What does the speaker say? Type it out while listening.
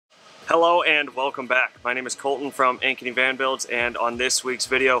Hello and welcome back. My name is Colton from Ankeny Van Builds, and on this week's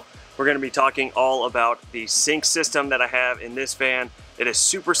video we're going to be talking all about the sink system that I have in this van. It is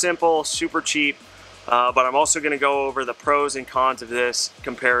super simple, super cheap, but I'm also going to go over the pros and cons of this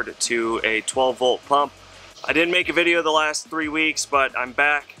compared to a 12-volt pump. I didn't make a video the last 3 weeks, but I'm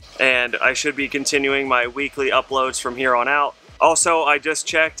back and I should be continuing my weekly uploads from here on out. Also, I just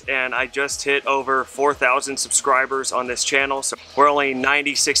checked and I just hit over 4,000 subscribers on this channel. So we're only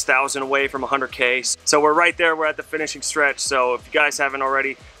 96,000 away from 100K. So we're right there, we're at the finishing stretch. So if you guys haven't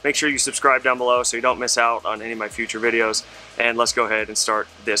already, make sure you subscribe down below so you don't miss out on any of my future videos. And let's go ahead and start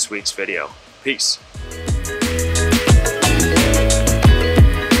this week's video. Peace.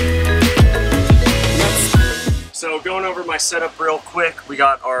 So going over my setup real quick, we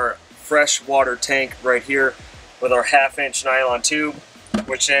got our fresh water tank right here with our 1/2-inch nylon tube,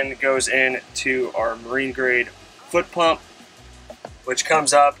 which then goes into our marine grade foot pump, which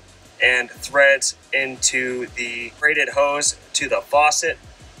comes up and threads into the braided hose to the faucet.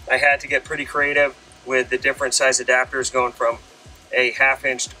 I had to get pretty creative with the different size adapters, going from a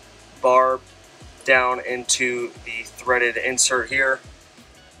 1/2-inch barb down into the threaded insert here.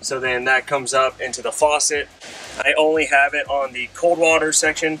 So then that comes up into the faucet. I only have it on the cold water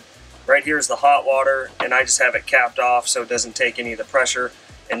section. Right here is the hot water, and I just have it capped off so it doesn't take any of the pressure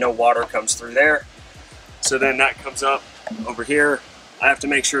and no water comes through there. So then that comes up over here. I have to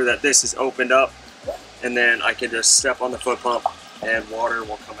make sure that this is opened up, and then I can just step on the foot pump and water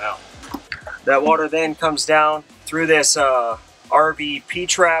will come out. That water then comes down through this RV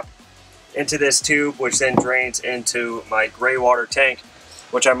P-trap into this tube, which then drains into my gray water tank,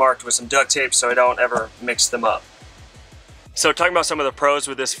 which I marked with some duct tape so I don't ever mix them up. So talking about some of the pros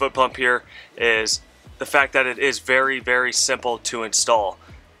with this foot pump here is the fact that it is very, very simple to install.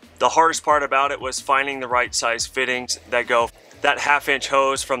 The hardest part about it was finding the right size fittings that go that 1/2-inch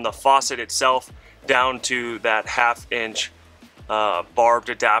hose from the faucet itself down to that 1/2-inch barbed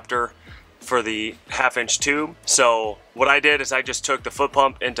adapter for the 1/2-inch tube. So what I did is I just took the foot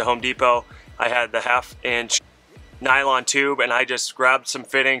pump into Home Depot. I had the 1/2-inch nylon tube and I just grabbed some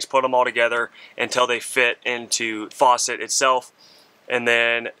fittings, put them all together until they fit into the faucet itself. And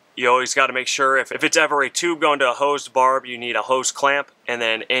then you always got to make sure if it's ever a tube going to a hosed barb, you need a hose clamp, and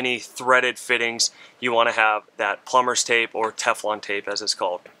then any threaded fittings you want to have that plumber's tape or Teflon tape as it's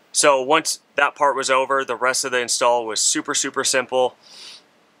called. So once that part was over, the rest of the install was super simple.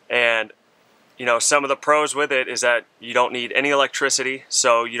 And you know, some of the pros with it is that you don't need any electricity,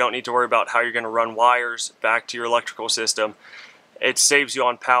 so you don't need to worry about how you're going to run wires back to your electrical system. It saves you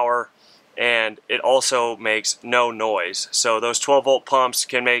on power, and it also makes no noise. So those 12-volt pumps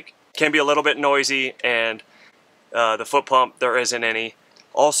can be a little bit noisy, and the foot pump, there isn't any.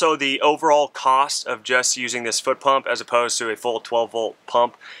 Also, the overall cost of just using this foot pump as opposed to a full 12-volt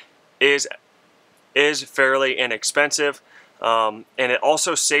pump is fairly inexpensive. And it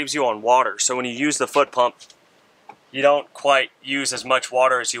also saves you on water. So when you use the foot pump, you don't quite use as much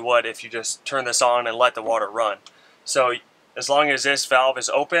water as you would if you just turn this on and let the water run. So as long as this valve is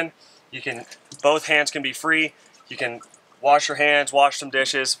open, both hands can be free. You can wash your hands, wash some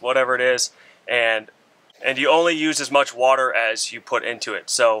dishes, whatever it is, and you only use as much water as you put into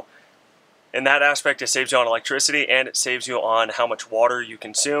it. So in that aspect, it saves you on electricity and it saves you on how much water you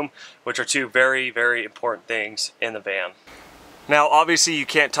consume, which are two very important things in the van. Now, obviously, you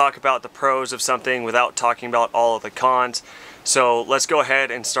can't talk about the pros of something without talking about all of the cons. So let's go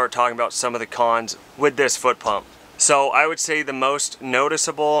ahead and start talking about some of the cons with this foot pump. So I would say the most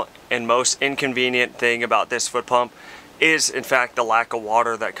noticeable and most inconvenient thing about this foot pump is, in fact, the lack of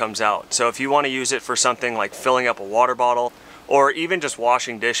water that comes out. So if you want to use it for something like filling up a water bottle or even just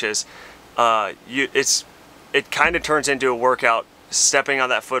washing dishes, it kind of turns into a workout stepping on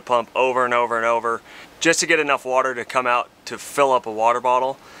that foot pump over and over just to get enough water to come out to fill up a water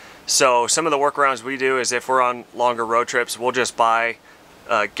bottle. So some of the workarounds we do is if we're on longer road trips, we'll just buy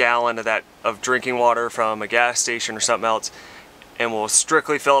a gallon of drinking water from a gas station or something else, and we'll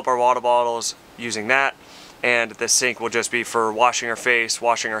strictly fill up our water bottles using that, and the sink will just be for washing our face,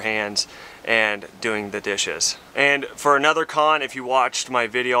 washing our hands, and doing the dishes. And for another con, if you watched my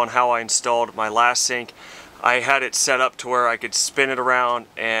video on how I installed my last sink, I had it set up to where I could spin it around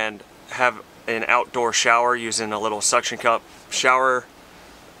and have an outdoor shower using a little suction cup shower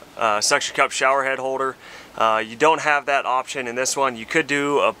head holder. You don't have that option in this one. You could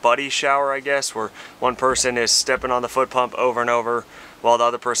do a buddy shower, I guess, where one person is stepping on the foot pump over and over while the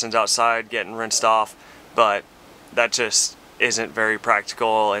other person's outside getting rinsed off, but that just isn't very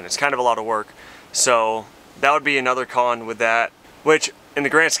practical and it's kind of a lot of work. So that would be another con with that, which in the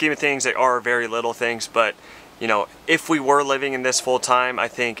grand scheme of things, they are very little things, but you know, if we were living in this full time, I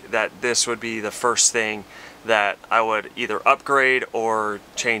think that this would be the first thing that I would either upgrade or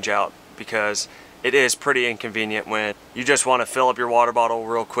change out, because it is pretty inconvenient when you just want to fill up your water bottle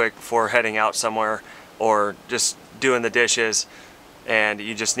real quick before heading out somewhere or just doing the dishes, and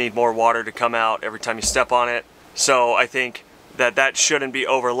you just need more water to come out every time you step on it. So I think that that shouldn't be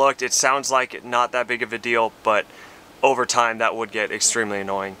overlooked. It sounds like not that big of a deal, but over time that would get extremely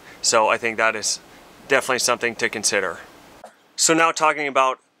annoying. So I think that is definitely something to consider. So now talking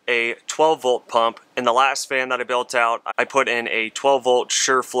about a 12 volt pump. In the last van that I built out, I put in a 12 volt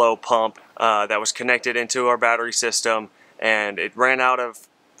SureFlow pump that was connected into our battery system, and it ran out of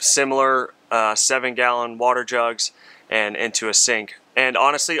similar 7-gallon water jugs and into a sink. And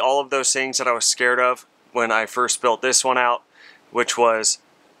honestly, all of those things that I was scared of when I first built this one out, which was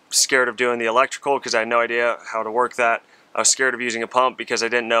scared of doing the electrical because I had no idea how to work that. I was scared of using a pump because I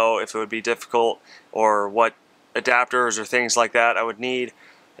didn't know if it would be difficult or what adapters or things like that I would need,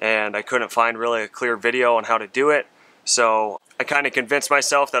 and I couldn't find really a clear video on how to do it. So I kind of convinced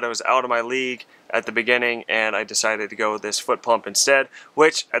myself that I was out of my league at the beginning, and I decided to go with this foot pump instead,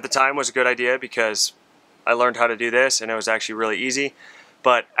 which at the time was a good idea because I learned how to do this and it was actually really easy.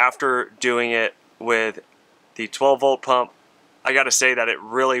 But after doing it with the 12 volt pump, I gotta say that it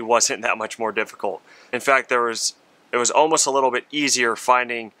really wasn't that much more difficult. In fact, it was almost a little bit easier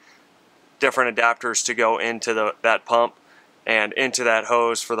finding different adapters to go into that pump and into that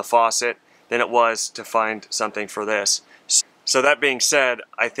hose for the faucet than it was to find something for this. So that being said,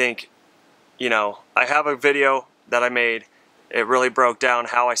 I think, you know, I have a video that I made. It really broke down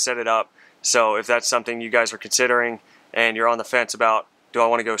how I set it up. So if that's something you guys are considering and you're on the fence about, do I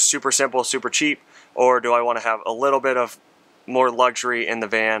want to go super simple, super cheap, or do I want to have a little bit of more luxury in the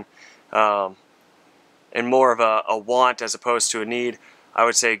van and more of a want as opposed to a need, I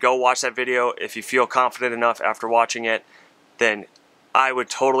would say go watch that video. If you feel confident enough after watching it, then I would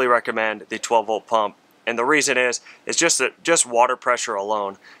totally recommend the 12 volt pump. And the reason is just water pressure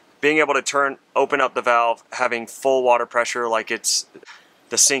alone. Being able to open up the valve, having full water pressure like it's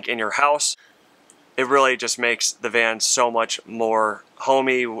the sink in your house, it really just makes the van so much more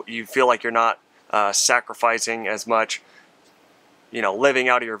homey. You feel like you're not sacrificing as much, you know, living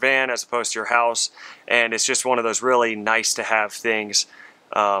out of your van as opposed to your house. And it's just one of those really nice to have things.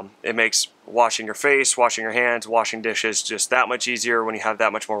 It makes washing your face, washing your hands, washing dishes just that much easier when you have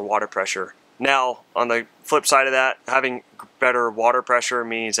that much more water pressure. Now, on the flip side of that, having better water pressure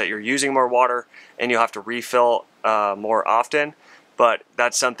means that you're using more water and you have to refill more often. But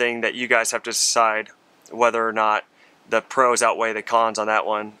that's something that you guys have to decide whether or not the pros outweigh the cons on that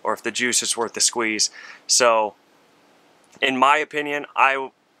one, or if the juice is worth the squeeze. So, in my opinion, I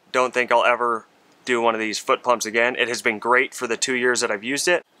don't think I'll ever do one of these foot pumps again. It has been great for the 2 years that I've used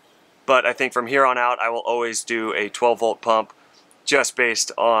it, but I think from here on out I will always do a 12 volt pump, just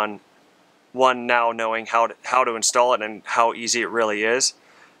based on one, now knowing how to install it and how easy it really is,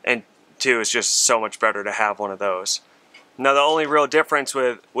 and two, it's just so much better to have one of those. Now the only real difference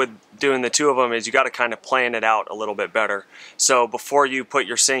with doing the two of them is you got to kind of plan it out a little bit better. So before you put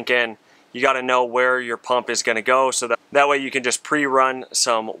your sink in, you got to know where your pump is going to go, so that way you can just pre-run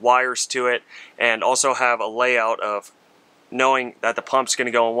some wires to it, and also have a layout of knowing that the pump's going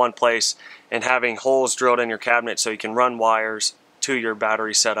to go in one place and having holes drilled in your cabinet so you can run wires to your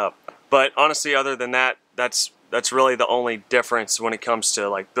battery setup. But honestly, other than that, that's really the only difference when it comes to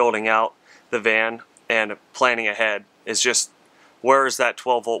like building out the van and planning ahead, is just where is that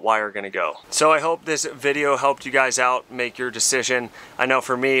 12 volt wire going to go. So I hope this video helped you guys out make your decision. I know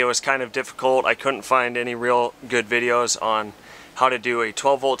for me it was kind of difficult. I couldn't find any real good videos on how to do a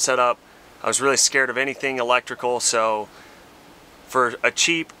 12 volt setup. I was really scared of anything electrical, so for a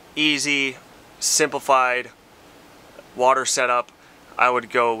cheap, easy, simplified water setup, I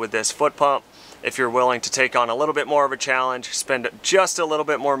would go with this foot pump. If you're willing to take on a little bit more of a challenge, spend just a little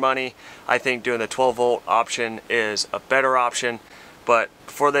bit more money, I think doing the 12 volt option is a better option. But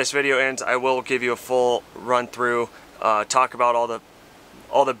before this video ends, I will give you a full run through, talk about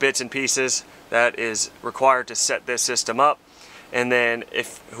all the bits and pieces that is required to set this system up. And then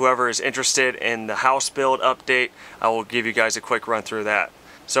if whoever is interested in the house build update, I will give you guys a quick run through that.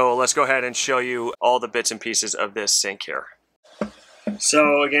 So let's go ahead and show you all the bits and pieces of this sink here.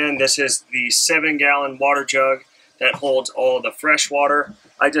 So again, this is the 7-gallon water jug that holds all the fresh water.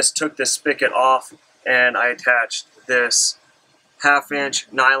 I just took the spigot off and I attached this 1/2-inch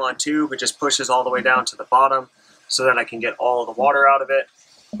nylon tube. It just pushes all the way down to the bottom so that I can get all of the water out of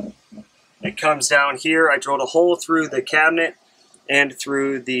it. It comes down here. I drilled a hole through the cabinet and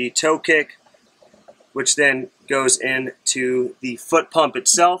through the toe kick, which then goes into the foot pump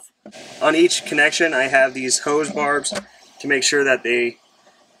itself. On each connection, I have these hose barbs to make sure that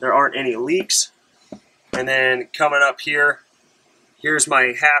there aren't any leaks. And then coming up here, here's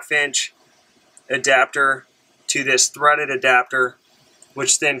my 1/2-inch adapter to this threaded adapter,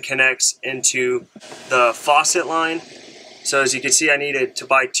 which then connects into the faucet line. So as you can see, I needed to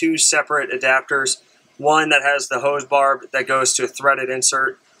buy 2 separate adapters. One that has the hose barb that goes to a threaded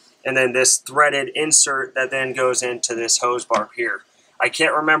insert, and then this threaded insert that then goes into this hose barb here. I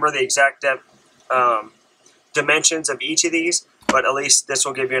can't remember the exact dimensions of each of these, but at least this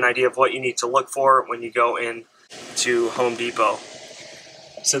will give you an idea of what you need to look for when you go in to Home Depot.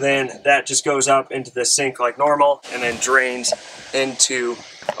 So then that just goes up into the sink like normal and then drains into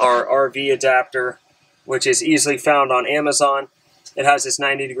our RV adapter, which is easily found on Amazon. It has this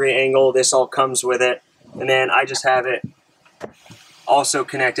 90-degree angle. This all comes with it. And then I just have it also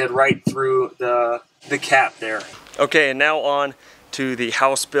connected right through the cap there. Okay, and now on to the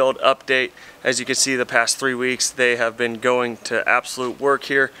house build update. As you can see, the past 3 weeks they have been going to absolute work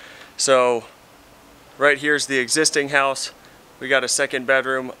here. So right here's the existing house. We got a 2nd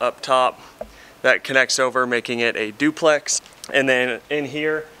bedroom up top that connects over, making it a duplex. And then in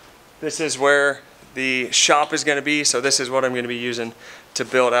here, this is where the shop is going to be. So this is what I'm going to be using to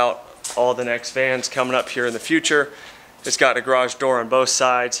build out all the next vans coming up here in the future. It's got a garage door on both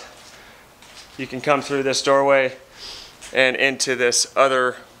sides. You can come through this doorway and into this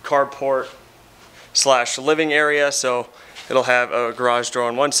other carport / living area. So it'll have a garage door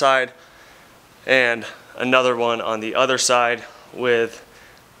on one side and another one on the other side with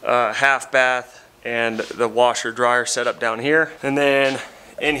a half bath and the washer dryer set up down here. And then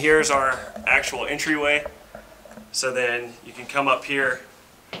in here's our actual entryway. So then you can come up here,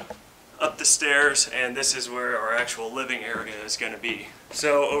 up the stairs, and this is where our actual living area is going to be.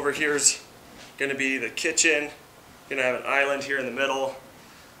 So over here's going to be the kitchen. Going to have an island here in the middle,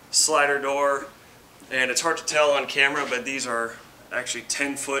 slider door, and it's hard to tell on camera, but these are actually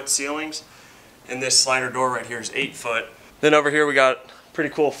 10-foot ceilings, and this slider door right here is 8 foot. Then over here we got a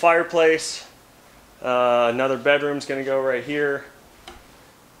pretty cool fireplace. Another bedroom's going to go right here,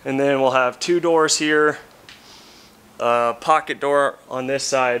 and then we'll have 2 doors here, a pocket door on this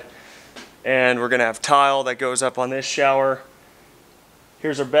side, and we're going to have tile that goes up on this shower.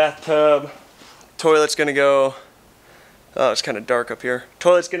 Here's our bathtub. Toilet's going to go, oh, it's kind of dark up here.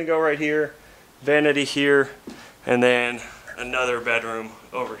 Toilet's going to go right here, vanity here, and then another bedroom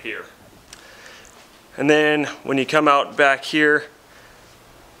over here. And then when you come out back here,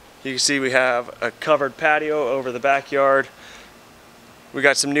 you can see we have a covered patio over the backyard. We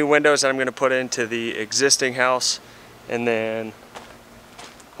got some new windows that I'm going to put into the existing house, and then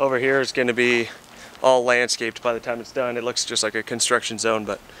over here is going to be all landscaped by the time it's done. It looks just like a construction zone,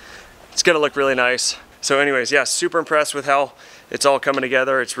 but it's going to look really nice. So anyways, yeah, super impressed with how it's all coming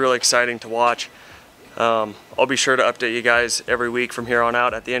together. It's really exciting to watch. I'll be sure to update you guys every week from here on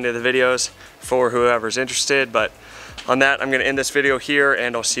out at the end of the videos for whoever's interested. But on that, I'm going to end this video here,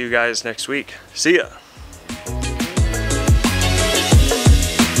 and I'll see you guys next week. See ya!